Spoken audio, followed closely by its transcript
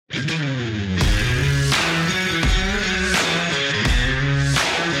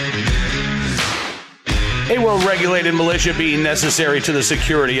A well-regulated militia being necessary to the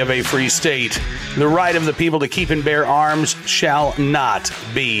security of a free state. The right of the people to keep and bear arms shall not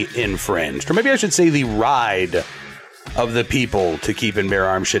be infringed. Or maybe I should say the ride of the people to keep and bear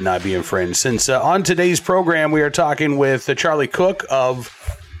arms should not be infringed. Since on today's program, we are talking with Charlie Cook of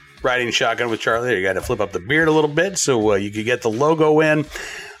Riding Shotgun with Charlie. You got to flip up the beard a little bit so you could get the logo in.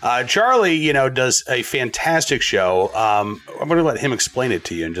 Charlie, does a fantastic show. I'm going to let him explain it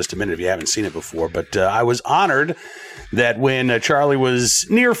to you in just a minute if you haven't seen it before. But I was honored that when Charlie was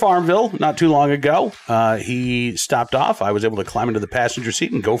near Farmville not too long ago, he stopped off. I was able to climb into the passenger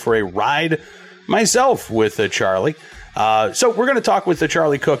seat and go for a ride myself with Charlie. So we're going to talk with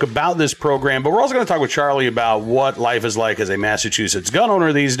Charlie Cook about this program, but we're also going to talk with Charlie about what life is like as a Massachusetts gun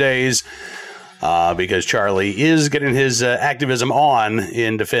owner these days. Because Charlie is getting his activism on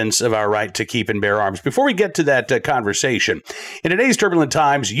in defense of our right to keep and bear arms. Before we get to that conversation, in today's turbulent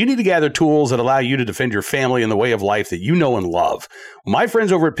times, you need to gather tools that allow you to defend your family and the way of life that you know and love. My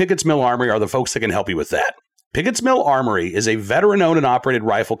friends over at Pickett's Mill Armory are the folks that can help you with that. Pickett's Mill Armory is a veteran-owned and operated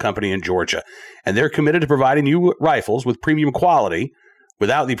rifle company in Georgia, and they're committed to providing you rifles with premium quality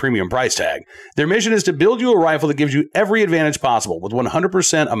without the premium price tag. Their mission is to build you a rifle that gives you every advantage possible with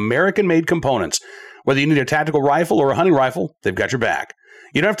 100% American-made components. Whether you need a tactical rifle or a hunting rifle, they've got your back.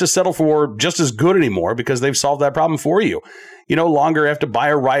 You don't have to settle for just as good anymore because they've solved that problem for you. You no longer have to buy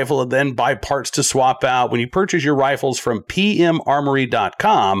a rifle and then buy parts to swap out. When you purchase your rifles from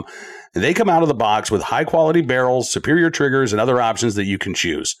pmarmory.com, they come out of the box with high-quality barrels, superior triggers, and other options that you can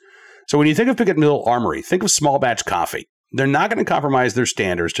choose. So when you think of Pickett Mill Armory, think of small batch coffee. They're not going to compromise their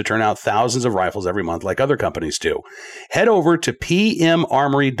standards to turn out thousands of rifles every month like other companies do. Head over to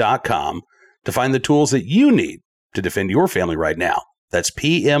pmarmory.com to find the tools that you need to defend your family right now. That's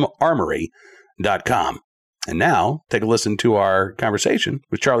pmarmory.com. And now, take a listen to our conversation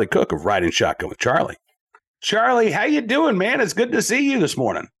with Charlie Cook of Riding Shotgun with Charlie. Charlie, how you doing, man? It's good to see you this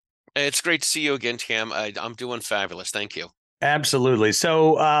morning. It's great to see you again, Cam. I'm doing fabulous. Thank you. Absolutely.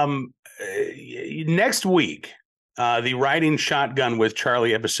 So next week, the Riding Shotgun with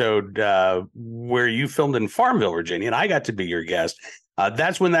Charlie episode where you filmed in Farmville, Virginia, and I got to be your guest.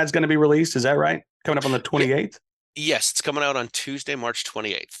 That's when that's going to be released. Is that right? Coming up on the 28th? Yes, it's coming out on Tuesday, March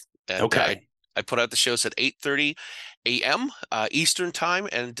 28th. And, okay. I put out the shows at 8:30 a.m. Eastern time,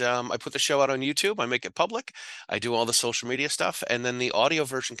 and I put the show out on YouTube. I make it public. I do all the social media stuff, and then the audio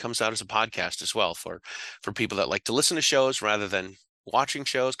version comes out as a podcast as well for people that like to listen to shows rather than watching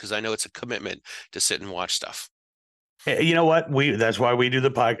shows, because I know it's a commitment to sit and watch stuff. You know what? That's why we do the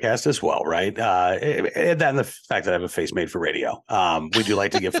podcast as well, right? And the fact that I have a face made for radio. We do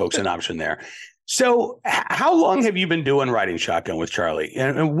like to give folks an option there. So how long have you been doing Riding Shotgun with Charlie?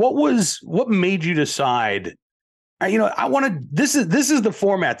 And what made you decide, I want to, this is the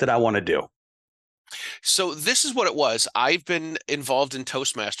format that I want to do? So this is what it was. I've been involved in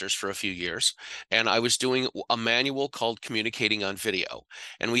Toastmasters for a few years, and I was doing a manual called Communicating on Video.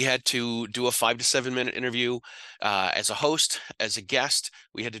 And we had to do a 5 to 7 minute interview as a host, as a guest.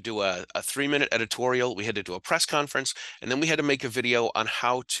 We had to do a 3-minute editorial. We had to do a press conference, and then we had to make a video on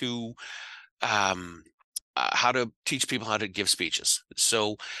how to teach people how to give speeches.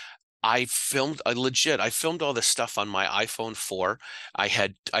 So I filmed all this stuff on my iPhone 4.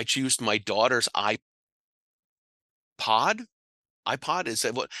 I used my daughter's iPod. Is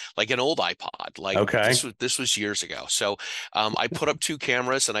that like an old iPod? Like, okay. This was years ago. So I put up 2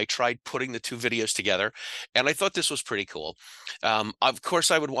 cameras and I tried putting the 2 videos together, and I thought this was pretty cool. Of course,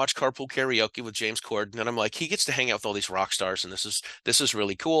 I would watch Carpool Karaoke with James Corden, and I'm like, he gets to hang out with all these rock stars, and this is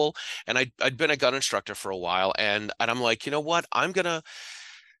really cool. And I'd been a gun instructor for a while, and I'm like, you know what? I'm gonna.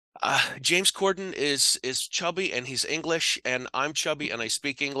 James Corden is chubby and he's English, and I'm chubby and I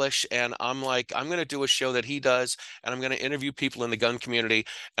speak English, and I'm like, I'm going to do a show that he does, and I'm going to interview people in the gun community,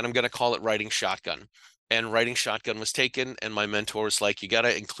 and I'm going to call it Riding Shotgun. And Riding Shotgun was taken, and my mentor was like, you got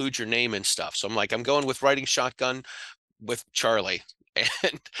to include your name and stuff. So I'm like, I'm going with Riding Shotgun with Charlie.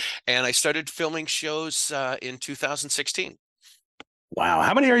 And I started filming shows in 2016. Wow.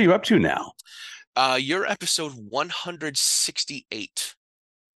 How many are you up to now? You're episode 168.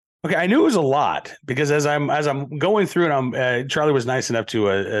 Okay, I knew it was a lot because as I'm going through it, Charlie was nice enough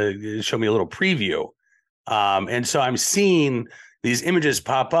to show me a little preview, and so I'm seeing these images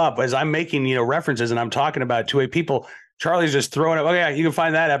pop up as I'm making references, and I'm talking about 2A people. Charlie's just throwing up. Oh yeah, you can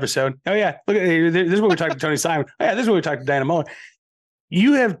find that episode. Oh yeah, look at this is what we talked to Tony Simon. Oh yeah, this is what we talked to Diana Muller.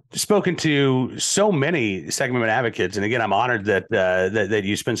 You have spoken to so many Second Amendment advocates, and again, I'm honored that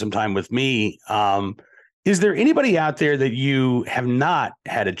you spent some time with me. Is there anybody out there that you have not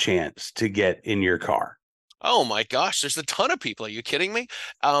had a chance to get in your car? Oh my gosh, there's a ton of people. Are you kidding me?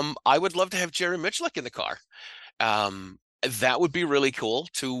 I would love to have Jerry Mitchell in the car. That would be really cool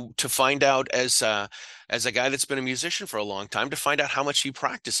to find out as a guy that's been a musician for a long time, to find out how much he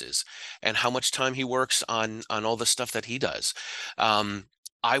practices and how much time he works on all the stuff that he does. Um,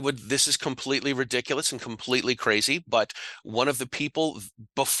 this is completely ridiculous and completely crazy, but one of the people,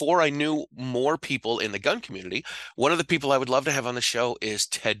 before I knew more people in the gun community, one of the people I would love to have on the show is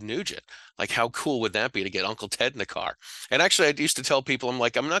Ted Nugent. Like, how cool would that be to get Uncle Ted in the car? And actually, I used to tell people, I'm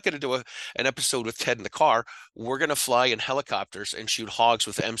like, I'm not going to do an episode with Ted in the car. We're going to fly in helicopters and shoot hogs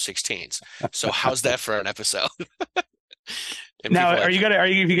with M16s. So how's that for an episode? And Now, people like,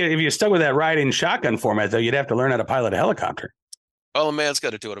 if you stuck with that riding shotgun format, though, you'd have to learn how to pilot a helicopter. oh, a man's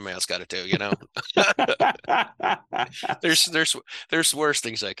got to do what a man's got to do, you know? There's there's worse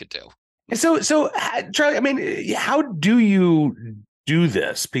things I could do. So Charlie, I mean, how do you do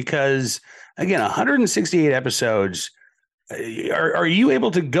this? Because again, 168 episodes. Are you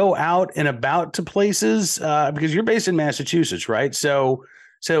able to go out and about to places? Because you're based in Massachusetts, right? So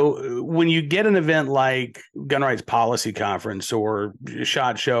when you get an event like Gun Rights Policy Conference or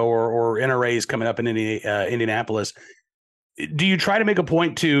SHOT Show or NRA's coming up in Indianapolis, do you try to make a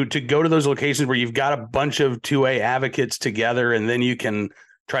point to go to those locations where you've got a bunch of 2A advocates together, and then you can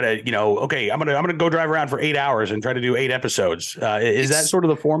try to, okay, I'm gonna go drive around for 8 hours and try to do 8 episodes? Is that sort of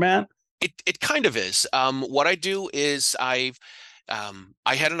the format? It kind of is. What I do is I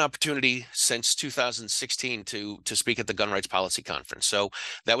had an opportunity since 2016 to speak at the Gun Rights Policy Conference. So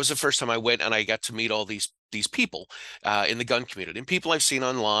that was the first time I went, and I got to meet all these people in the gun community, and people I've seen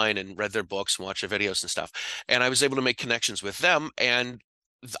online and read their books and watched their videos and stuff. And I was able to make connections with them. And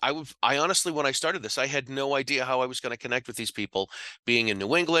I honestly, when I started this, I had no idea how I was going to connect with these people, being in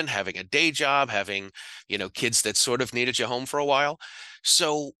New England, having a day job, having, kids that sort of needed you home for a while.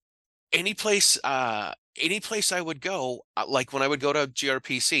 So any place I would go, like when I would go to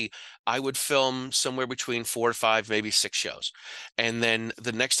GRPC, I would film somewhere between 4 to 5, maybe 6 shows. And then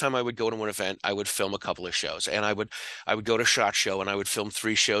the next time I would go to an event, I would film a couple of shows. And I would go to SHOT Show, and I would film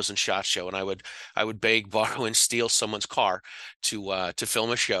 3 shows in SHOT Show. And I would beg, borrow, and steal someone's car to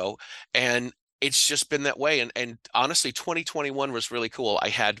film a show. And it's just been that way. And honestly, 2021 was really cool. I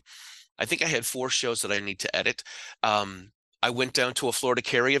think I had 4 shows that I need to edit. I went down to a Florida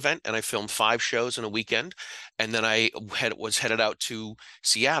Carry event, and I filmed 5 shows in a weekend. And then I was headed out to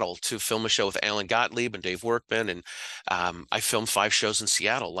Seattle to film a show with Alan Gottlieb and Dave Workman. And I filmed 5 shows in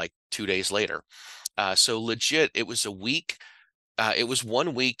Seattle like 2 days later. So legit, it was a week. It was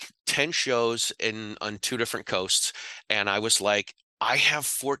 1 week, 10 shows on 2 different coasts. And I was like, I have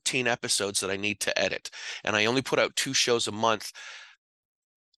 14 episodes that I need to edit. And I only put out 2 shows a month,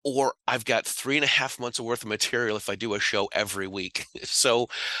 or I've got 3.5 months worth of material if I do a show every week. So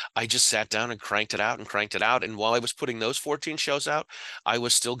I just sat down and cranked it out and cranked it out. And while I was putting those 14 shows out, I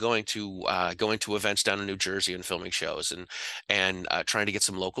was still going to events down in New Jersey and filming shows and trying to get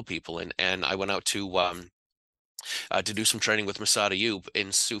some local people in. And I went out to do some training with Masada Ayub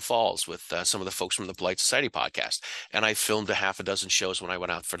in Sioux Falls with some of the folks from the Polite Society podcast. And I filmed a half a dozen shows when I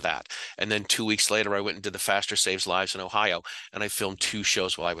went out for that. And then 2 weeks later, I went and did the Faster Saves Lives in Ohio, and I filmed 2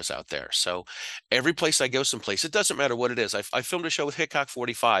 shows while I was out there. So every place I go someplace, it doesn't matter what it is. I filmed a show with Hickok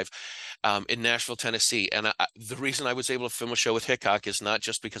 45 in Nashville, Tennessee. And the reason I was able to film a show with Hickok is not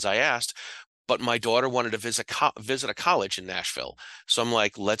just because I asked, but my daughter wanted to visit a college in Nashville. So I'm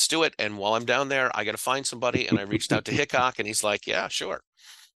like, let's do it. And while I'm down there, I got to find somebody. And I reached out to Hickok, and he's like, yeah, sure.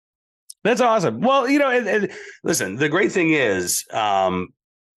 That's awesome. Well, listen, the great thing is,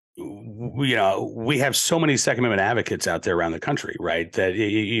 we have so many Second Amendment advocates out there around the country, right? That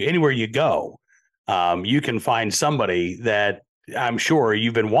anywhere you go, you can find somebody that I'm sure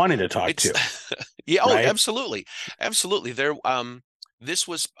you've been wanting to talk to. Yeah. Right? Oh, absolutely. Absolutely. This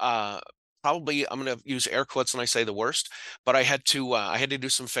was, probably, I'm going to use air quotes when I say the worst, but I had to do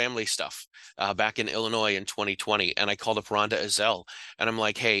some family stuff back in Illinois in 2020. And I called up Rhonda Ezell, and I'm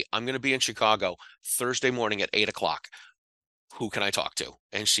like, hey, I'm going to be in Chicago Thursday morning at 8 o'clock. Who can I talk to?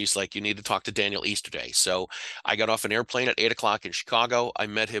 And she's like, you need to talk to Daniel Easterday. So I got off an airplane at 8 o'clock in Chicago. I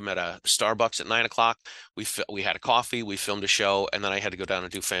met him at a Starbucks at 9 o'clock. We had a coffee, we filmed a show, and then I had to go down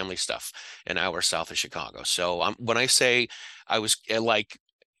and do family stuff an hour south of Chicago. So when I say I was like,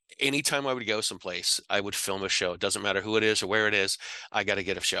 anytime I would go someplace, I would film a show. It doesn't matter who it is or where it is. I got to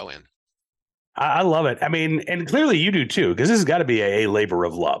get a show in. I love it. I mean, and clearly you do too, because this has got to be a labor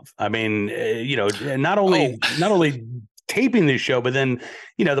of love. I mean, not only taping this show, but then,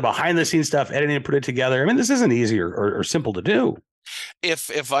 the behind the scenes stuff, editing and put it together. I mean, this isn't easy or simple to do.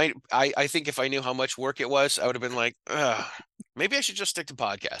 If I think if I knew how much work it was, I would have been like, ugh, maybe I should just stick to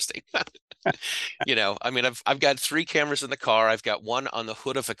podcasting. I mean, I've got three cameras in the car. I've got one on the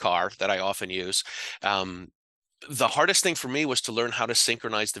hood of the car that I often use. Um, the hardest thing for me was to learn how to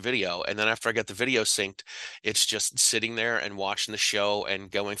synchronize the video. And then after I got the video synced, it's just sitting there and watching the show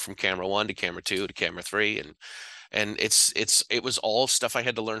and going from camera one to camera two to camera three. And it was all stuff I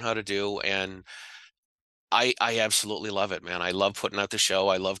had to learn how to do. And I absolutely love it, man. I love putting out the show.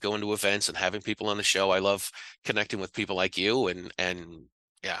 I love going to events and having people on the show. I love connecting with people like you and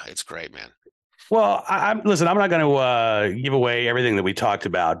yeah, it's great, man. Well, listen. I'm not going to give away everything that we talked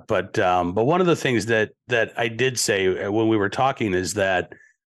about, but one of the things that I did say when we were talking is that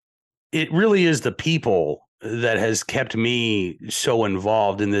it really is the people that has kept me so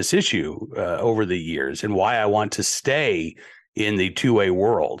involved in this issue over the years, and why I want to stay in the two-way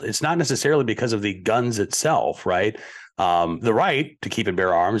world. It's not necessarily because of the guns itself, right? The right to keep and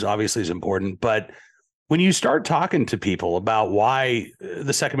bear arms obviously is important, but when you start talking to people about why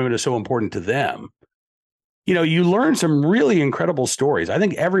the Second Amendment is so important to them, you learn some really incredible stories. I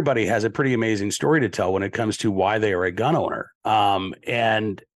think everybody has a pretty amazing story to tell when it comes to why they are a gun owner.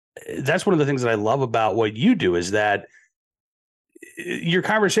 And that's one of the things that I love about what you do, is that your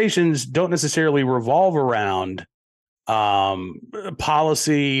conversations don't necessarily revolve around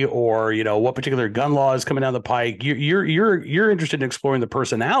policy or what particular gun law is coming down the pike. You're interested in exploring the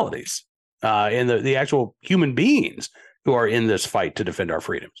personalities and the actual human beings who are in this fight to defend our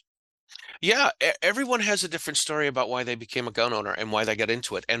freedoms. Yeah, everyone has a different story about why they became a gun owner and why they got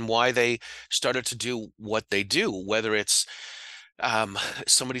into it and why they started to do what they do, whether it's um,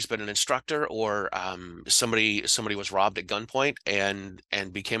 somebody's been an instructor or somebody was robbed at gunpoint and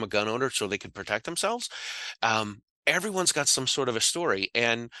became a gun owner so they could protect themselves. Everyone's got some sort of a story,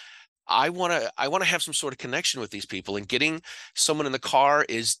 and I want to have some sort of connection with these people, and getting someone in the car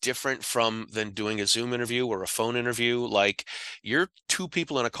is different from than doing a Zoom interview or a phone interview. Like, you're two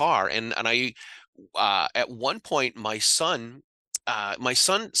people in a car, and I at one point my son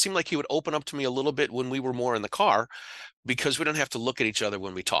seemed like he would open up to me a little bit when we were more in the car because we didn't have to look at each other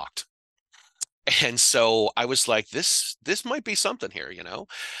when we talked. And so I was like, this might be something here.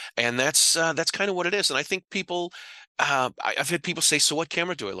 And that's kind of what it is. And I think people, I've had people say, so what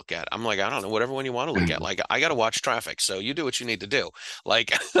camera do I look at? I'm like, I don't know, whatever one you want to look at. Like, I got to watch traffic, so you do what you need to do.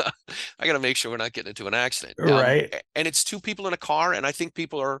 Like, I got to make sure we're not getting into an accident. Right. And it's two people in a car, and I think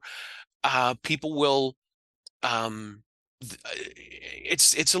people will, um,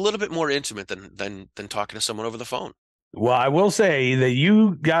 it's a little bit more intimate than talking to someone over the phone. Well, I will say that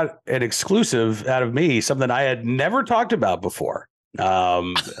you got an exclusive out of me, something I had never talked about before.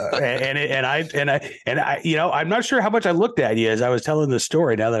 I'm not sure how much I looked at you as I was telling the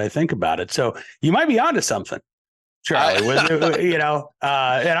story. Now that I think about it, so you might be onto something, Charlie. And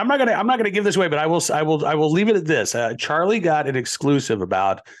I'm not gonna give this away, but I will leave it at this. Charlie got an exclusive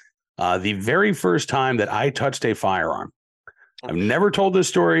about the very first time that I touched a firearm. I've never told this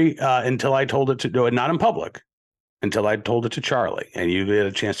story until I told it to, not in public, until I told it to Charlie, and you get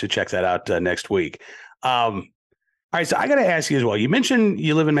a chance to check that out next week. All right, so I got to ask you as well. You mentioned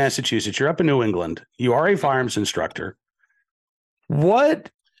you live in Massachusetts. You're up in New England. You are a firearms instructor.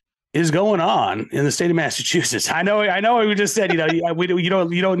 What is going on in the state of Massachusetts? I know. We just said, you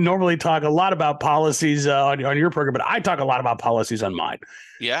don't normally talk a lot about policies on your program, but I talk a lot about policies on mine.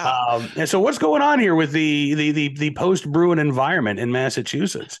 Yeah. And so, what's going on here with the post-Bruin environment in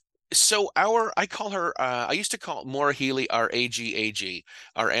Massachusetts? So I used to call Maura Healey our AGAG,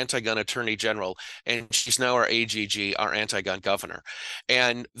 our anti-gun attorney general, and she's now our AGG, our anti-gun governor.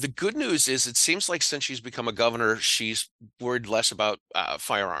 And the good news is it seems like since she's become a governor, she's worried less about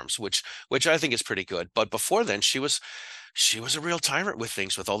firearms, which I think is pretty good. But before then, she was a real tyrant with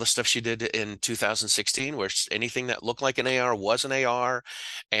things, with all the stuff she did in 2016, where anything that looked like an AR was an AR,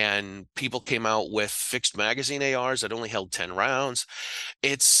 and people came out with fixed magazine ARs that only held 10 rounds.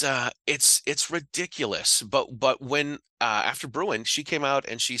 It's ridiculous. But when after Bruin, she came out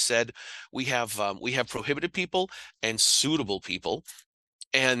and she said we have prohibited people and suitable people,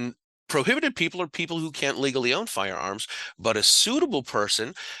 and prohibited people are people who can't legally own firearms, but a suitable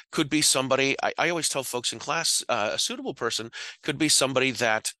person could be somebody. I always tell folks in class, a suitable person could be somebody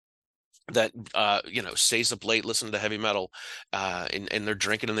that stays up late listening to heavy metal, and they're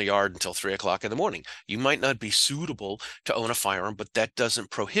drinking in the yard until 3 o'clock in the morning. You might not be suitable to own a firearm, but that doesn't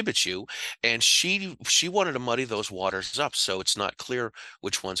prohibit you. And she wanted to muddy those waters up so it's not clear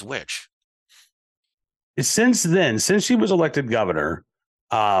which one's which. Since then, since she was elected governor,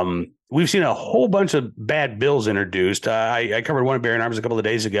 we've seen a whole bunch of bad bills introduced. I covered one of Bearing Arms a couple of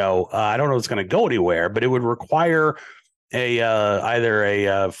days ago. I don't know if it's going to go anywhere, but it would require either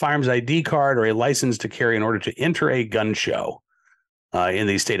a firearms ID card or a license to carry in order to enter a gun show in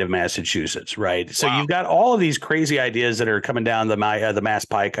the state of Massachusetts, right? So Wow. you've got all of these crazy ideas that are coming down the Mass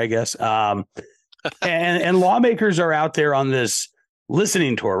Pike, I guess, and lawmakers are out there on this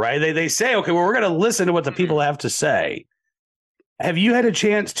listening tour, right? They say, okay, well, we're going to listen to what the people have to say. Have you had a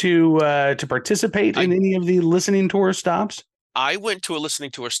chance to participate in any of the listening tour stops? I went to a listening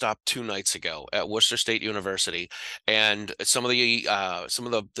tour stop 2 nights ago at Worcester State University, and some of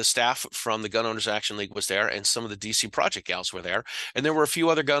the staff from the Gun Owners Action League was there, and some of the DC Project gals were there, and there were a few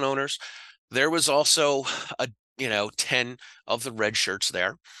other gun owners. There was also 10 of the red shirts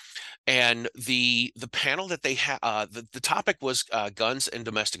there, and the panel that they had, the topic was guns and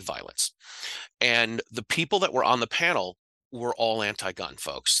domestic violence, and the people that were on the panel were all anti-gun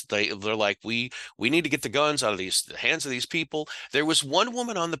folks. They're like, we need to get the guns out of the hands of these people. There was one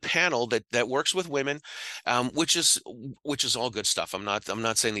woman on the panel that works with women, which is all good stuff. I'm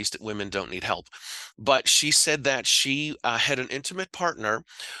not saying these women don't need help, but she said that she had an intimate partner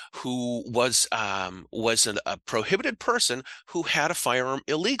who was a prohibited person who had a firearm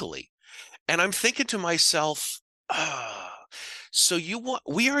illegally. And I'm thinking to myself, so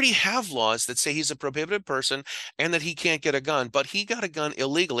we already have laws that say he's a prohibited person and that he can't get a gun, but he got a gun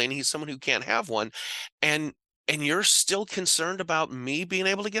illegally and he's someone who can't have one. And you're still concerned about me being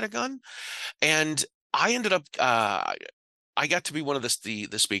able to get a gun? And I ended up I got to be one of the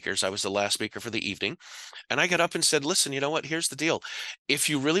speakers. I was the last speaker for the evening. And I got up and said, listen, you know what? Here's the deal. If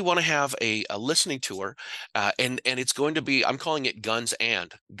you really want to have a listening tour, and it's going to be, I'm calling it guns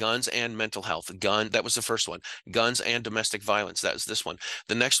and mental health. That was the first one. Guns and domestic violence. That was this one.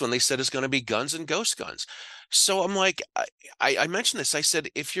 The next one they said is going to be guns and ghost guns. So I'm like, I mentioned this. I said,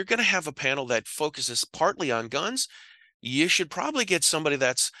 if you're going to have a panel that focuses partly on guns, you should probably get somebody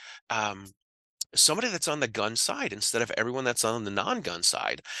that's on the gun side instead of everyone that's on the non-gun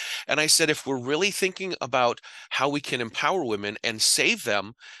side. And I said, if we're really thinking about how we can empower women and save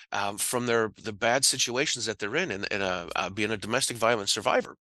them from the bad situations that they're in being a domestic violence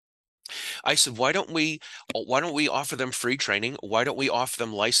survivor, I said, why don't we offer them free training? Why don't we offer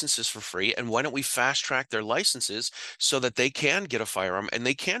them licenses for free? And why don't we fast track their licenses so that they can get a firearm and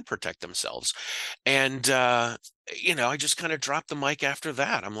they can protect themselves? And I just kind of dropped the mic after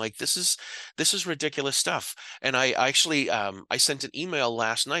that. I'm like, this is ridiculous stuff. And I actually I sent an email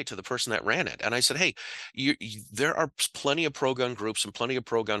last night to the person that ran it, and I said, hey, there are plenty of pro-gun groups and plenty of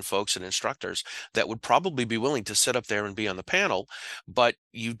pro-gun folks and instructors that would probably be willing to sit up there and be on the panel, but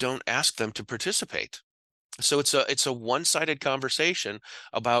you don't ask them to participate. So it's a one-sided conversation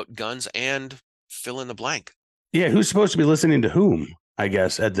about guns and fill in the blank. Yeah, who's supposed to be listening to whom? I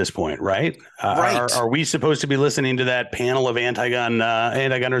guess at this point, right? Right. Are we supposed to be listening to that panel of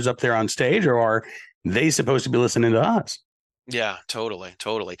anti-gunners up there on stage, or are they supposed to be listening to us? Yeah, totally,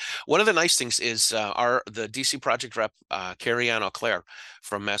 totally. One of the nice things is the DC Project rep, Carrie Ann Auclair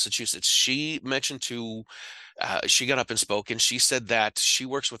from Massachusetts. She mentioned she got up and spoke, and she said that she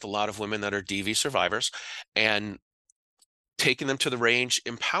works with a lot of women that are DV survivors, and taking them to the range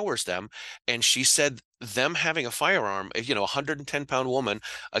empowers them. And she said them having a firearm, a 110-pound woman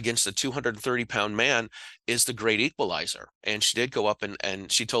against a 230-pound man is the great equalizer. And she did go up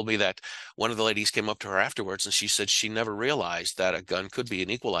and she told me that one of the ladies came up to her afterwards and she said she never realized that a gun could be an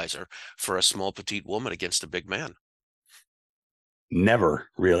equalizer for a small petite woman against a big man. Never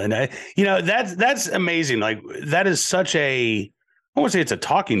really. And that's amazing. Like, that is such I won't say it's a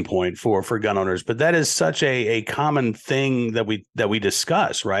talking point for gun owners, but that is such a common thing that we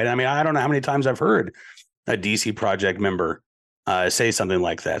discuss, right? I mean, I don't know how many times I've heard a DC Project member say something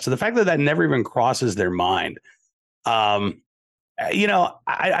like that. So the fact that never even crosses their mind, I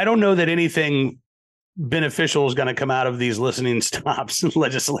don't know that anything beneficial is going to come out of these listening stops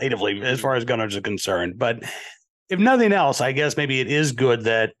legislatively as far as gun owners are concerned. But if nothing else, I guess maybe it is good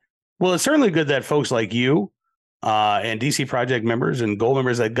it's certainly good that folks like you and DC Project members and Gold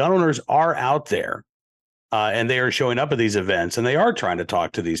members, that gun owners are out there and they are showing up at these events and they are trying to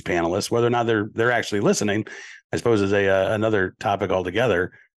talk to these panelists. Whether or not they're actually listening, I suppose, is another topic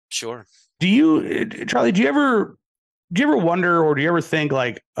altogether. Sure. Charlie, do you ever wonder, or do you ever think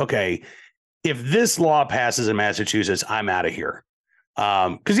like, okay, if this law passes in Massachusetts, I'm out of here?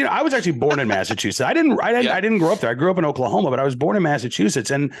 Because I was actually born in Massachusetts. I didn't grow up there. I grew up in Oklahoma, but I was born in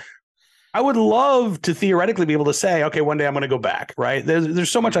Massachusetts, and I would love to theoretically be able to say, okay, one day I'm going to go back, right?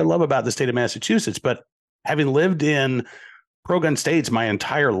 There's so much I love about the state of Massachusetts, but having lived in pro-gun states my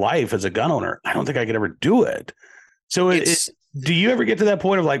entire life as a gun owner, I don't think I could ever do it. So do you ever get to that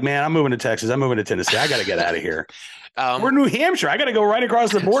point of like, man, I'm moving to Texas, I'm moving to Tennessee, I got to get out of here? We're New Hampshire. I got to go right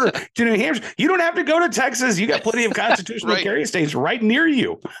across the border to New Hampshire. You don't have to go to Texas. You got plenty of constitutional Right. carry states right near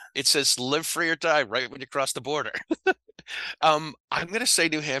you. It says live free or die right when you cross the border. I'm gonna say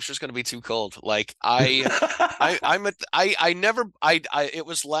New Hampshire's gonna be too cold. Like I never it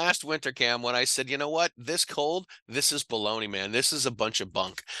was last winter, Cam, when I said, you know what, this cold, this is baloney, man. This is a bunch of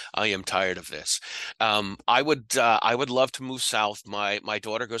bunk. I am tired of this. I would love to move south. My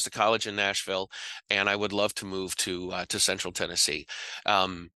daughter goes to college in Nashville, and I would love to move to Central Tennessee.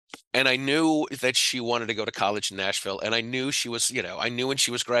 And I knew that she wanted to go to college in Nashville, and I knew she was, I knew when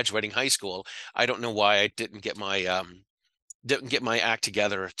she was graduating high school. I don't know why I didn't get my act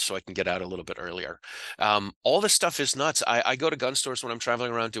together so I can get out a little bit earlier. All this stuff is nuts. I go to gun stores when I'm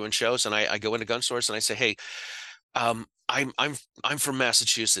traveling around doing shows, and I go into gun stores and I say, hey, I'm from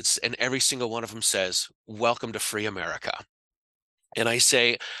Massachusetts, and every single one of them says, welcome to free America. And I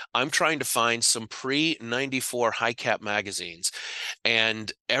say, I'm trying to find some pre-94 high cap magazines.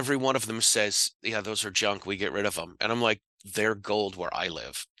 And every one of them says, yeah, those are junk. We get rid of them. And I'm like, they're gold where I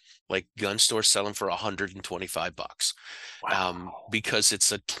live. Like gun stores sell them for $125. Wow. Because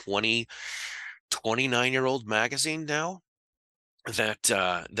it's a 29-year-old magazine now.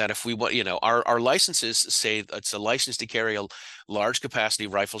 That if we want, our licenses say it's a license to carry a large capacity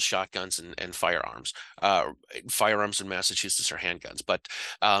rifles, shotguns, and firearms. Firearms in Massachusetts are handguns, but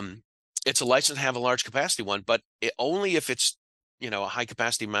it's a license to have a large capacity one, but only if it's a high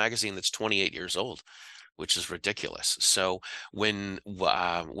capacity magazine that's 28 years old, which is ridiculous. So when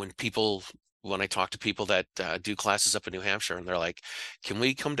I talk to people that do classes up in New Hampshire, and they're like, can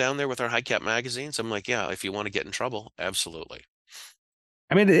we come down there with our high cap magazines? I'm like, yeah, if you want to get in trouble, absolutely.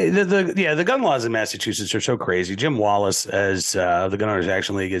 I mean, the gun laws in Massachusetts are so crazy. Jim Wallace, as the Gun Owners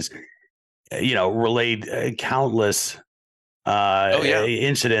Action League, is relayed countless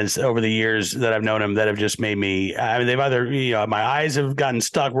incidents over the years that I've known him that have just made me. I mean, they've either my eyes have gotten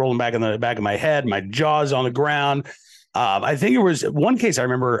stuck rolling back in the back of my head, my jaw's on the ground. I think it was one case I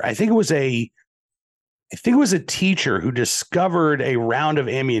remember. I think it was a teacher who discovered a round of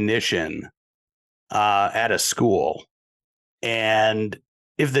ammunition at a school, and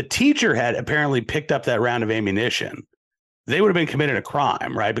if the teacher had apparently picked up that round of ammunition, they would have been committing a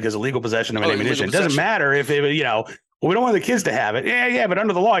crime, right? Because illegal possession of ammunition. It doesn't matter if it, well, we don't want the kids to have it. Yeah, but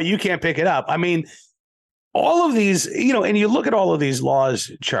under the law, you can't pick it up. I mean, all of these, and you look at all of these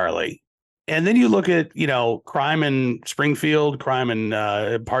laws, Charlie, and then you look at, crime in Springfield, crime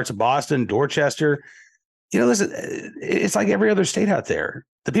in parts of Boston, Dorchester. Listen, it's like every other state out there.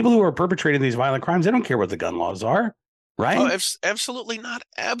 The people who are perpetrating these violent crimes, they don't care what the gun laws are. Right? Oh, absolutely not.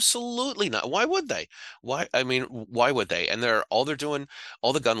 Absolutely not. Why would they? Why would they? And they're doing,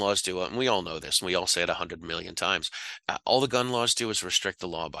 all the gun laws do, and we all know this, and we all say it 100 million times. All the gun laws do is restrict the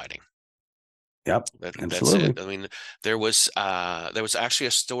law abiding. Yep, that's it. I mean, there was actually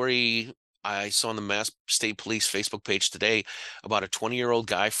a story I saw on the Mass State Police Facebook page today about a 20-year-old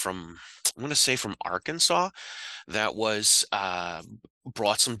guy from, I'm going to say from Arkansas, that was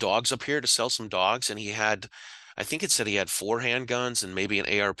brought some dogs up here to sell some dogs, and I think it said he had 4 handguns and maybe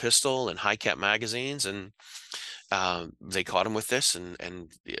an AR pistol and high cap magazines, and they caught him with this,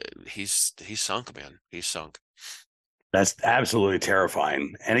 and he's sunk, man. He's sunk. That's absolutely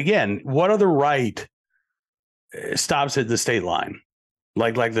terrifying. And again, what other right stops at the state line,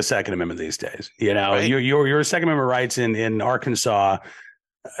 like the Second Amendment these days? Right. Your Second Amendment rights in Arkansas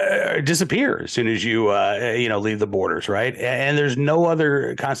disappear as soon as you leave the borders, right? And there's no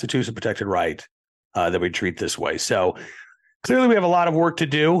other constitutionally protected right that we treat this way. So clearly we have a lot of work to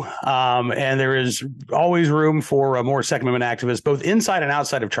do. And there is always room for more Second Amendment activists, both inside and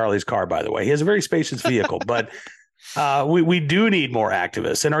outside of Charlie's car, by the way. He has a very spacious vehicle, but we do need more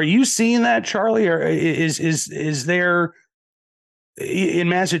activists. And are you seeing that, Charlie? Or is there in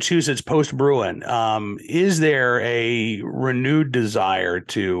Massachusetts post Bruin, is there a renewed desire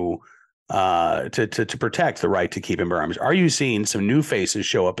to protect the right to keep and bear arms? Are you seeing some new faces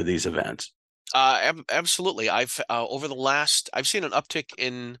show up at these events? Absolutely. I've seen an uptick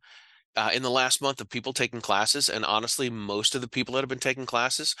in the last month of people taking classes, and honestly, most of the people that have been taking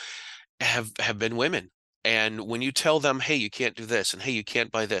classes have been women. And when you tell them, hey, you can't do this, and hey, you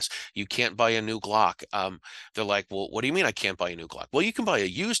can't buy this, you can't buy a new Glock, they're like, well, what do you mean I can't buy a new Glock? Well, you can buy a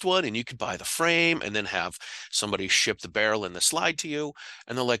used one, and you can buy the frame, and then have somebody ship the barrel and the slide to you.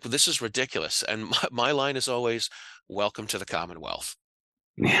 And they're like, well, this is ridiculous. And my line is always, welcome to the Commonwealth.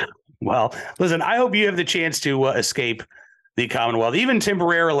 Yeah. Well, listen, I hope you have the chance to escape the Commonwealth, even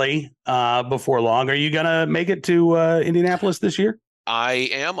temporarily, before long. Are you going to make it to Indianapolis this year? I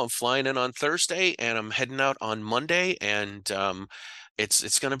am. I'm flying in on Thursday, and I'm heading out on Monday. And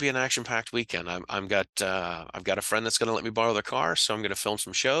it's going to be an action-packed weekend. I've got a friend that's going to let me borrow their car, so I'm going to film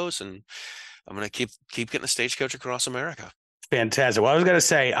some shows, and I'm going to keep getting a stagecoach across America. Fantastic. Well, I was going to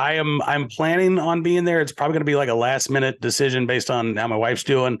say, I'm planning on being there. It's probably going to be like a last minute decision based on how my wife's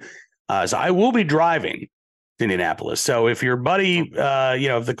doing. So I will be driving to Indianapolis. So if your buddy,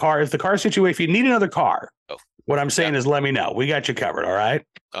 if the car situation, if you need another car, what I'm saying is let me know. We got you covered. All right.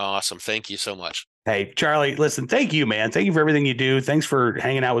 Awesome. Thank you so much. Hey, Charlie, listen, thank you, man. Thank you for everything you do. Thanks for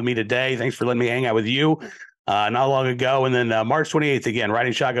hanging out with me today. Thanks for letting me hang out with you not long ago. And then March 28th, again,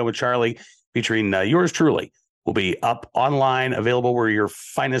 Riding Shotgun with Charlie, featuring yours truly, will be up online, available where your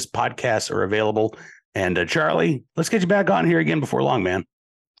finest podcasts are available. And Charlie, let's get you back on here again before long, man.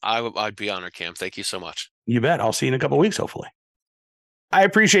 I'd be honored, Cam. Thank you so much. You bet. I'll see you in a couple of weeks, hopefully. I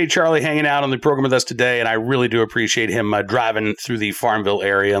appreciate Charlie hanging out on the program with us today, and I really do appreciate him driving through the Farmville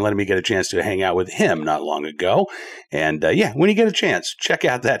area and letting me get a chance to hang out with him not long ago. And when you get a chance, check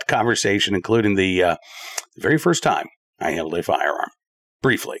out that conversation, including the very first time I handled a firearm.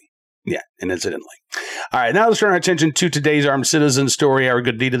 Briefly. Yeah, and incidentally. All right, now let's turn our attention to today's Armed Citizen story, our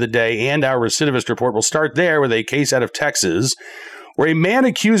good deed of the day, and our recidivist report. We'll start there with a case out of Texas where a man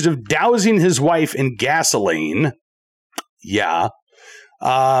accused of dousing his wife in gasoline,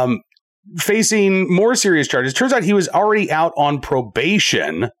 facing more serious charges. Turns out he was already out on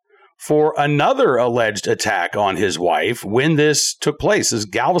probation for another alleged attack on his wife when this took place. This is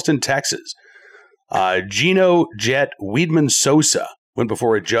Galveston, Texas. Gino Jet Weedman Sosa went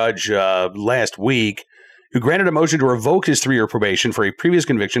before a judge last week who granted a motion to revoke his 3-year probation for a previous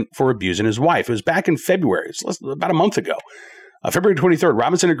conviction for abusing his wife. It was back in February. It's about a month ago. February 23rd,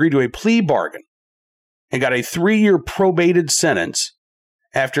 Robinson agreed to a plea bargain and got a 3-year probated sentence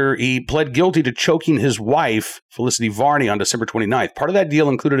after he pled guilty to choking his wife, Felicity Varney, on December 29th. Part of that deal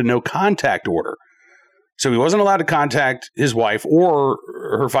included a no-contact order. So he wasn't allowed to contact his wife or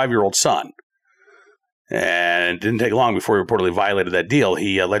her 5-year-old son. And it didn't take long before he reportedly violated that deal.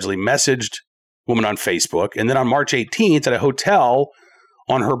 He allegedly messaged a woman on Facebook. And then on March 18th at a hotel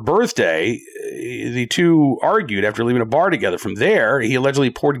on her birthday, the two argued after leaving a bar together. From there, he allegedly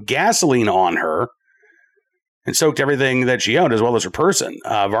poured gasoline on her and soaked everything that she owned as well as her person.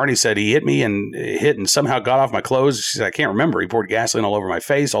 Varney said he hit me and somehow got off my clothes. She said, I can't remember. He poured gasoline all over my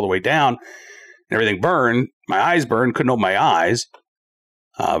face all the way down and everything burned. My eyes burned, couldn't open my eyes.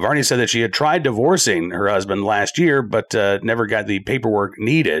 Varney said that she had tried divorcing her husband last year, but never got the paperwork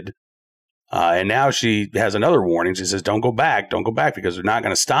needed. And now she has another warning. She says, don't go back because they're not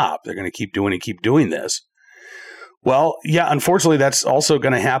going to stop. They're going to keep doing this. Well, yeah, unfortunately, that's also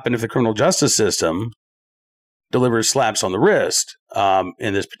going to happen if the criminal justice system delivers slaps on the wrist.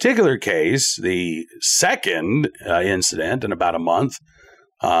 In this particular case, the second incident in about a month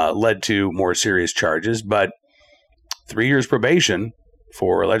led to more serious charges, but 3 years probation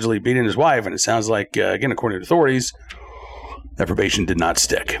for allegedly beating his wife. And it sounds like, again, according to authorities, that probation did not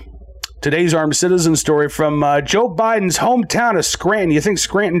stick. Today's Armed Citizen story from Joe Biden's hometown of Scranton. You think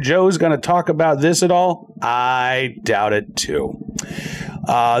Scranton Joe's going to talk about this at all? I doubt it, too.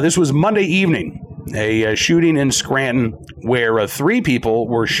 This was Monday evening, a shooting in Scranton where 3 people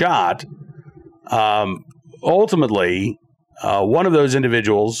were shot. Ultimately, one of those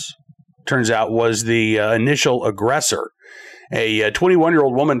individuals, turns out, was the initial aggressor. A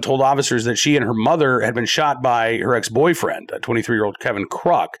 21-year-old woman told officers that she and her mother had been shot by her ex-boyfriend, a 23-year-old Kevin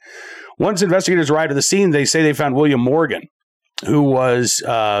Kruk. Once investigators arrived at the scene, they say they found William Morgan, who was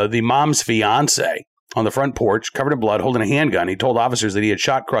the mom's fiance, on the front porch, covered in blood, holding a handgun. He told officers that he had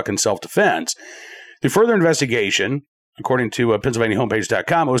shot Kruk in self-defense. Through further investigation, according to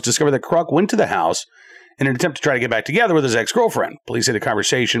PennsylvaniaHomepage.com, it was discovered that Kruk went to the house in an attempt to try to get back together with his ex-girlfriend. Police say the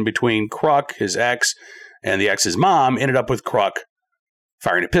conversation between Kruk, his ex, and the ex's mom ended up with Kruk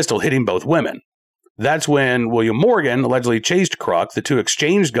firing a pistol, hitting both women. That's when William Morgan allegedly chased Kruk. The two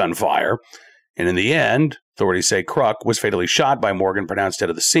exchanged gunfire, and in the end, authorities say Kruk was fatally shot by Morgan, pronounced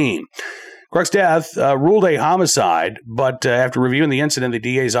dead at the scene. Kruk's death ruled a homicide, but after reviewing the incident, the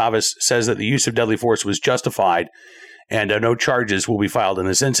DA's office says that the use of deadly force was justified and no charges will be filed in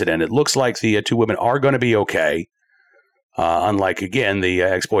this incident. It looks like the 2 women are going to be okay, unlike, again, the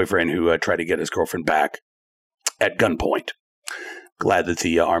ex-boyfriend who tried to get his girlfriend back at gunpoint. Glad that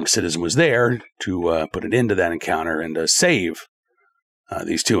the armed citizen was there to put an end to that encounter and save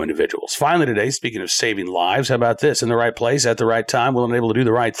these 2 individuals. Finally today, speaking of saving lives, how about this? In the right place, at the right time, willing and able to do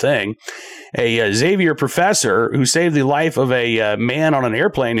the right thing. A Xavier professor who saved the life of a man on an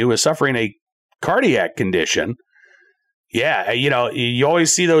airplane who was suffering a cardiac condition. Yeah, you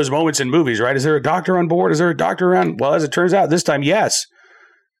always see those moments in movies, right? Is there a doctor on board? Is there a doctor around? Well, as it turns out, this time, yes,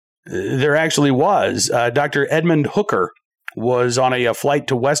 there actually was. Dr. Edmund Hooker was on a flight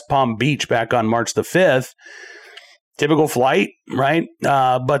to West Palm Beach back on March the 5th. Typical flight, right?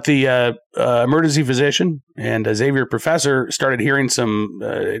 But the emergency physician and a Xavier professor started hearing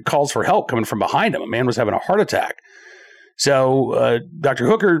some calls for help coming from behind him. A man was having a heart attack. So Dr.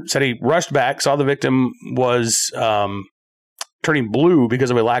 Hooker said he rushed back, saw the victim was turning blue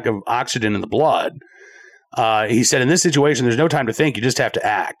because of a lack of oxygen in the blood. He said, in this situation, there's no time to think. You just have to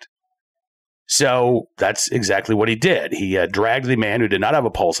act. So that's exactly what he did. He dragged the man who did not have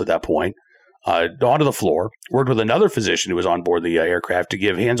a pulse at that point onto the floor, worked with another physician who was on board the aircraft to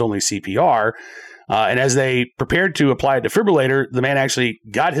give hands-only CPR. And as they prepared to apply a defibrillator, the man actually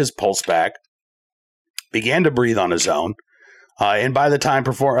got his pulse back, began to breathe on his own. And by the time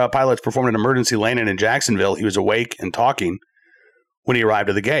pilots performed an emergency landing in Jacksonville, he was awake and talking when he arrived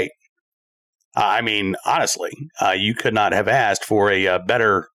at the gate. I mean, honestly, you could not have asked for a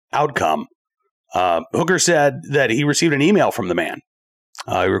better outcome. Hooker said that he received an email from the man.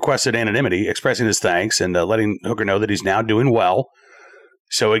 He requested anonymity, expressing his thanks and letting Hooker know that he's now doing well.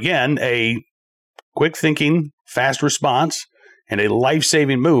 So again, a quick thinking, fast response, and a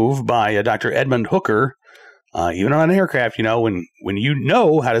life-saving move by Dr. Edmund Hooker. Even on an aircraft, when you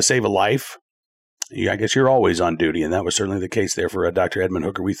know how to save a life, I guess you're always on duty, and that was certainly the case there for Dr. Edmund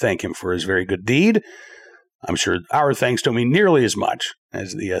Hooker. We thank him for his very good deed. I'm sure our thanks don't mean nearly as much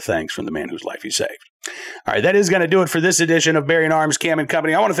as the thanks from the man whose life he saved. All right, that is going to do it for this edition of Bearing Arms Cam &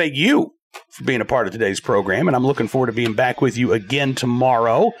 Company. I want to thank you for being a part of today's program, and I'm looking forward to being back with you again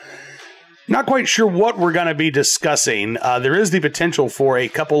tomorrow. Not quite sure what we're going to be discussing. There is the potential for a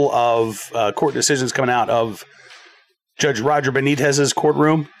couple of court decisions coming out of Judge Roger Benitez's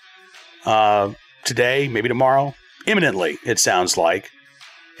courtroom today, maybe tomorrow, imminently, it sounds like.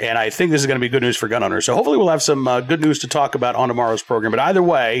 And I think this is going to be good news for gun owners. So hopefully we'll have some good news to talk about on tomorrow's program. But either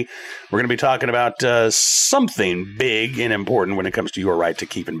way, we're going to be talking about something big and important when it comes to your right to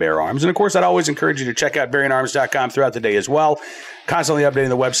keep and bear arms. And, of course, I'd always encourage you to check out bearingarms.com throughout the day as well, constantly updating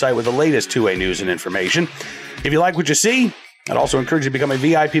the website with the latest 2A news and information. If you like what you see, I'd also encourage you to become a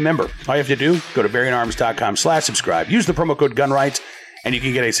VIP member. All you have to do, go to bearingarms.com/subscribe. Use the promo code GUNRIGHTS, and you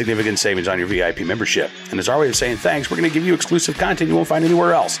can get a significant savings on your VIP membership. And as our way of saying thanks, we're going to give you exclusive content you won't find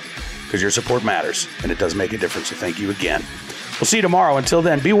anywhere else, because your support matters, and it does make a difference. So thank you again. We'll see you tomorrow. Until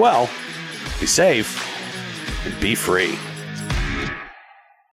then, be well, be safe, and be free.